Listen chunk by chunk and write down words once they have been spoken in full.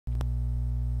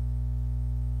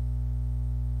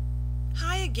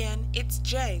Hi again, it's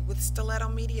Jay with Stiletto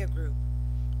Media Group.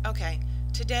 Okay,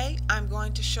 today I'm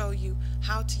going to show you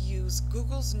how to use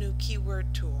Google's new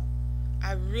keyword tool.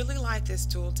 I really like this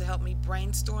tool to help me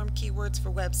brainstorm keywords for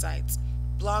websites,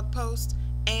 blog posts,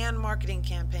 and marketing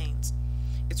campaigns.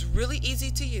 It's really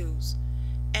easy to use,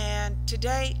 and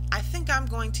today I think I'm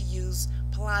going to use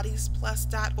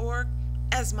pilatesplus.org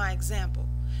as my example.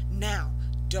 Now,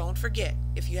 don't forget,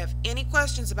 if you have any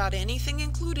questions about anything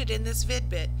included in this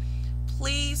vidbit,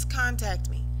 please contact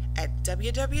me at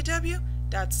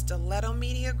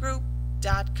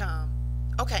www.stilettomediagroup.com.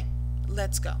 Okay,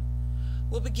 let's go.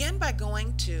 We'll begin by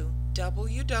going to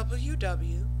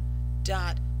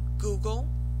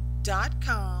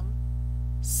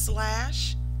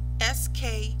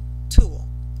www.google.com/sktool,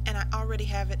 and I already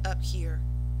have it up here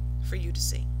for you to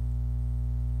see.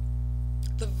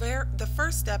 The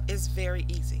first step is very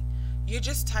easy. You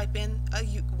just type in a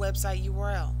website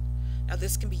URL. Now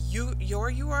this can be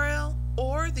your URL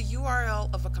or the URL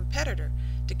of a competitor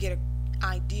to get an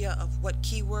idea of what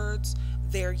keywords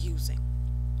they're using.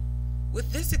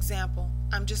 With this example,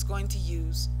 I'm just going to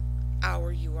use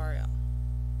our URL.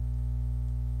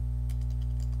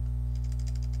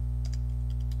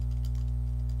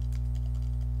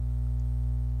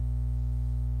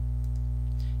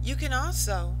 You can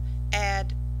also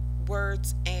add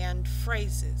words and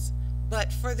phrases,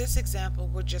 but for this example,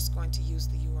 we're just going to use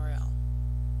the URL.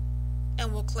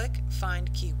 And we'll click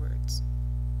Find Keywords.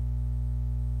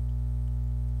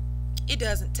 It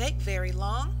doesn't take very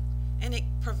long, and it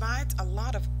provides a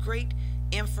lot of great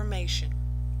information.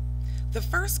 The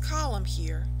first column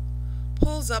here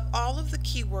pulls up all of the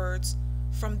keywords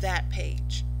from that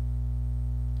page.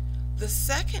 The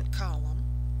second column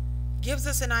gives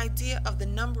us an idea of the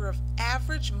number of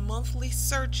average monthly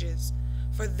searches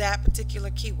for that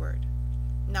particular keyword.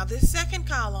 Now this second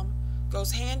column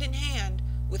goes hand in hand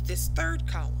with this third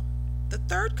column. The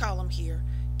third column here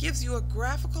gives you a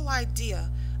graphical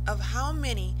idea of how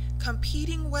many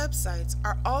competing websites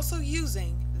are also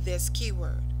using this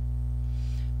keyword.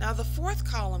 Now the fourth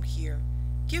column here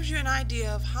gives you an idea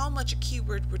of how much a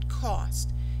keyword would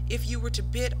cost if you were to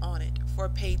bid on it for a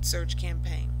paid search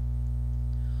campaign.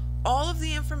 All of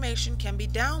the information can be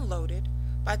downloaded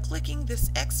by clicking this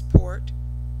export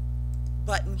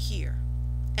button here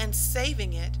and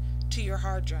saving it to your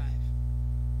hard drive.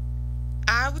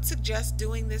 I would suggest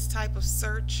doing this type of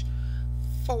search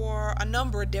for a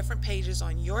number of different pages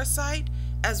on your site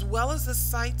as well as the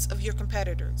sites of your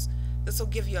competitors. This will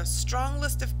give you a strong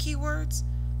list of keywords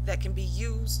that can be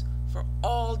used for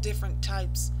all different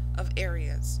types of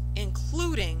areas,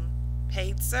 including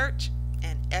paid search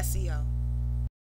and SEO.